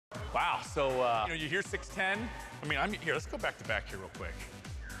Wow, so, you know, you hear 6'10"? I mean, here, let's go back to back here real quick.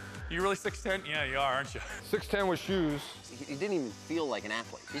 You really 6'10"? Yeah, you are, aren't you? 6'10" with shoes. He didn't even feel like an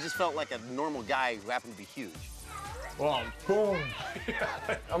athlete. He just felt like a normal guy who happened to be huge. Well, boom.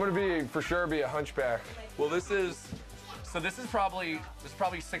 I'm gonna for sure be a hunchback. Well, this is probably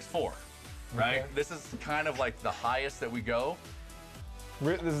 6'4", right? Okay. This is kind of like the highest that we go.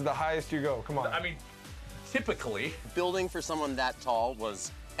 This is the highest you go, come on. I mean, typically. Building for someone that tall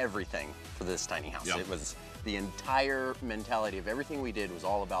was everything for this tiny house. Yep. It was the entire mentality of everything we did was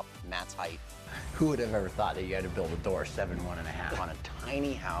all about Matt's height. Who would have ever thought that you had to build a door 7'1½" on a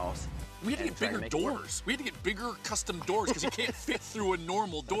tiny house? We had to get bigger doors. We had to get bigger custom doors because you can't fit through a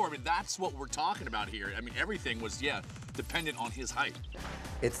normal door. I mean, that's what we're talking about here. I mean, everything was, yeah, dependent on his height.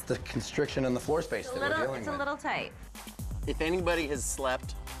 It's the constriction in the floor space that we're dealing with. It's a little tight. If anybody has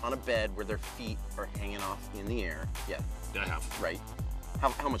slept on a bed where their feet are hanging off in the air, yeah. I have. Right.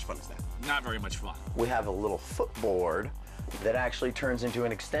 How much fun is that? Not very much fun. We have a little footboard that actually turns into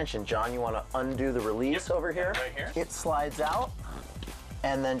an extension. John, you want to undo the release over here? Right here. It slides out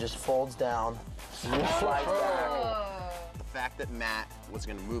and then just folds down and slides back. The fact that Matt was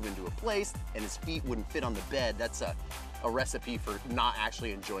going to move into a place and his feet wouldn't fit on the bed, that's a recipe for not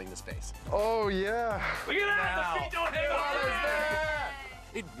actually enjoying the space. Oh, yeah. Look at that! The feet don't hang on.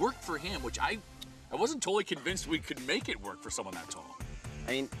 It worked for him, which I wasn't totally convinced we could make it work for someone that tall.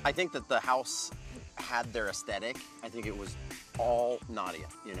 I mean, I think that the house had their aesthetic. I think it was all Nadia,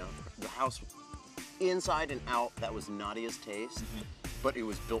 you know? The house, inside and out, that was Nadia's taste, but it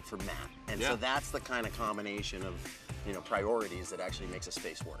was built for Matt. And so that's the kind of combination of, you know, priorities that actually makes a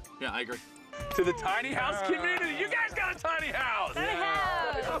space work. Yeah, I agree. To the tiny house community, you guys got a tiny house!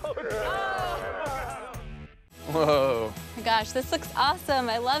 Whoa. Oh my gosh, this looks awesome.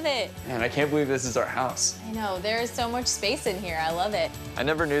 I love it. Man, I can't believe this is our house. I know, there is so much space in here. I love it. I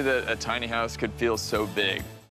never knew that a tiny house could feel so big.